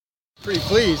pretty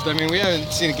pleased. I mean, we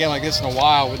haven't seen a game like this in a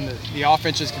while when the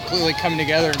offense is completely coming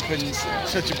together and putting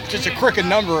such a crooked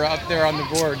number up there on the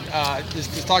board.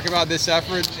 Just talk about this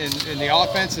effort in the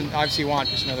offense, and obviously Juan,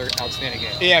 just another outstanding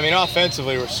game. Yeah, I mean,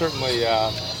 offensively, we're certainly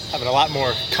having a lot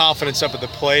more confidence up at the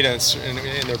plate, and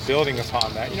they're building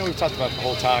upon that. You know, we've talked about it the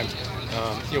whole time.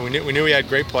 You know, we knew we had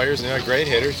great players and they had great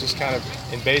hitters. Just kind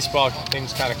of in baseball,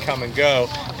 things kind of come and go.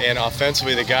 And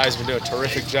offensively, the guys have been doing a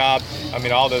terrific job. I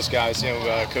mean, all those guys, you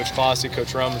know, Coach Klossy,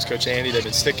 Coach Romans, Coach Andy, they've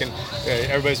been sticking.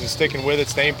 Everybody's been sticking with it,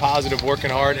 staying positive,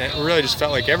 working hard, and it really just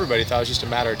felt like everybody thought it was just a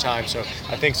matter of time. So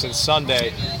I think since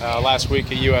Sunday, last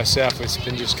week at USF, it's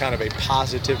been just kind of a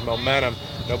positive momentum.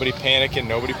 Nobody panicking,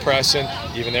 nobody pressing.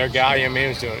 Even their guy, I mean,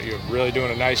 was really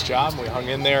doing a nice job. We hung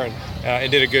in there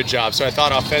and did a good job. So I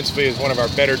thought offensively it was one of our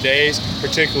better days,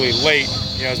 particularly late.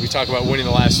 You know, as we talk about winning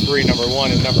the last three, number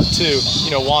one and number two. You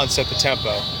know, Juan set the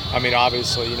tempo. I mean,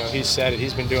 obviously, you know, he said it.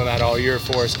 He's been doing that all year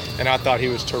for us, and I thought he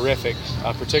was terrific,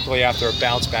 particularly after a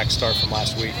bounce-back start from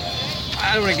last week.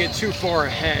 I don't want to get too far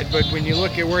ahead, but when you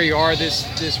look at where you are,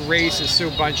 this race is so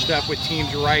bunched up with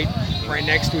teams right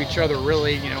next to each other.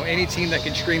 Really, you know, any team that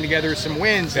can string together some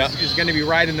wins is going to be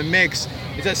right in the mix.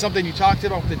 Is that something you talked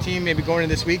about with the team maybe going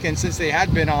into this weekend, since they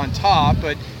had been on top,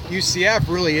 but UCF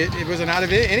really it wasn't out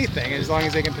of anything as long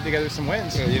as they can put together some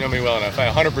wins? You know me well enough. I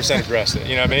 100% addressed it.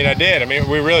 You know, I mean, I did. I mean,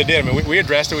 we really did. I mean, we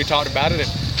addressed it. We talked about it,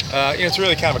 and you know, it's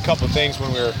really kind of a couple of things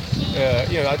when we were,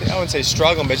 you know, I wouldn't say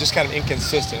struggling, but just kind of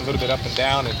inconsistent, a little bit up and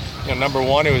down. And you know, number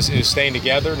one is staying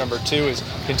together. Number two is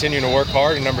continuing to work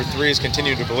hard, and number three is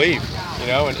continue to believe. You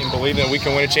know, and believe that we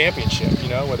can win a championship. You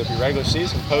know, whether it be regular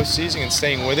season, postseason, and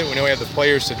staying with it. We know we have the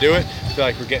players to do it. I feel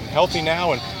like we're getting healthy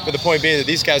now, but the point being that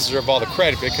these guys deserve all the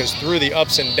credit, because through the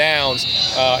ups and downs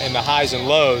and the highs and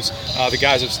lows, the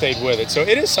guys have stayed with it. So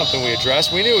it is something we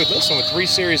addressed. We knew, listen, with 3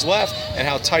 series left and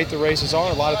how tight the races are,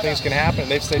 a lot of things can happen,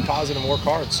 and they've stayed positive and worked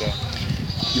hard. So.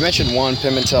 You mentioned Juan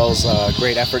Pimentel's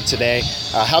great effort today.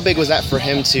 How big was that for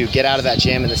him to get out of that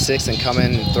jam in the 6th and come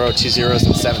in and throw 2 zeros in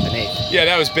the 7th and 8th? Yeah,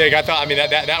 that was big. I thought, I mean,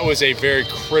 that was a very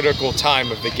critical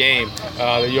time of the game.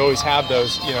 You always have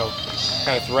those, you know,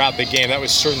 kind of throughout the game. That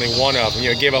was certainly one of them.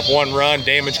 You know, gave up 1 run,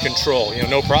 damage control. You know,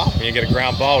 no problem. You get a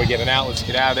ground ball, we get an out, let's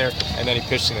get out of there, and then he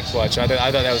pitched in the clutch. I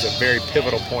thought that was a very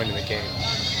pivotal point in the game.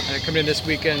 Coming in this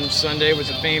weekend, Sunday was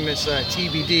a famous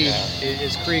TBD. Yeah.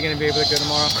 Is Cree going to be able to go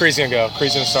tomorrow? Cree's going to go.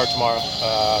 Cree's going to start tomorrow.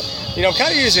 You know, I'm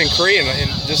kind of using Cree and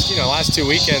just, you know, last 2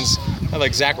 weekends,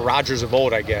 like Zach Rogers of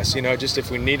old, I guess. You know, just if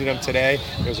we needed him today,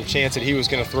 there was a chance that he was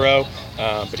going to throw,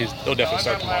 but he'll definitely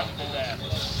start tomorrow.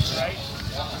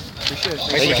 Appreciate it.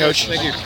 Thank you, Coach. Thank you.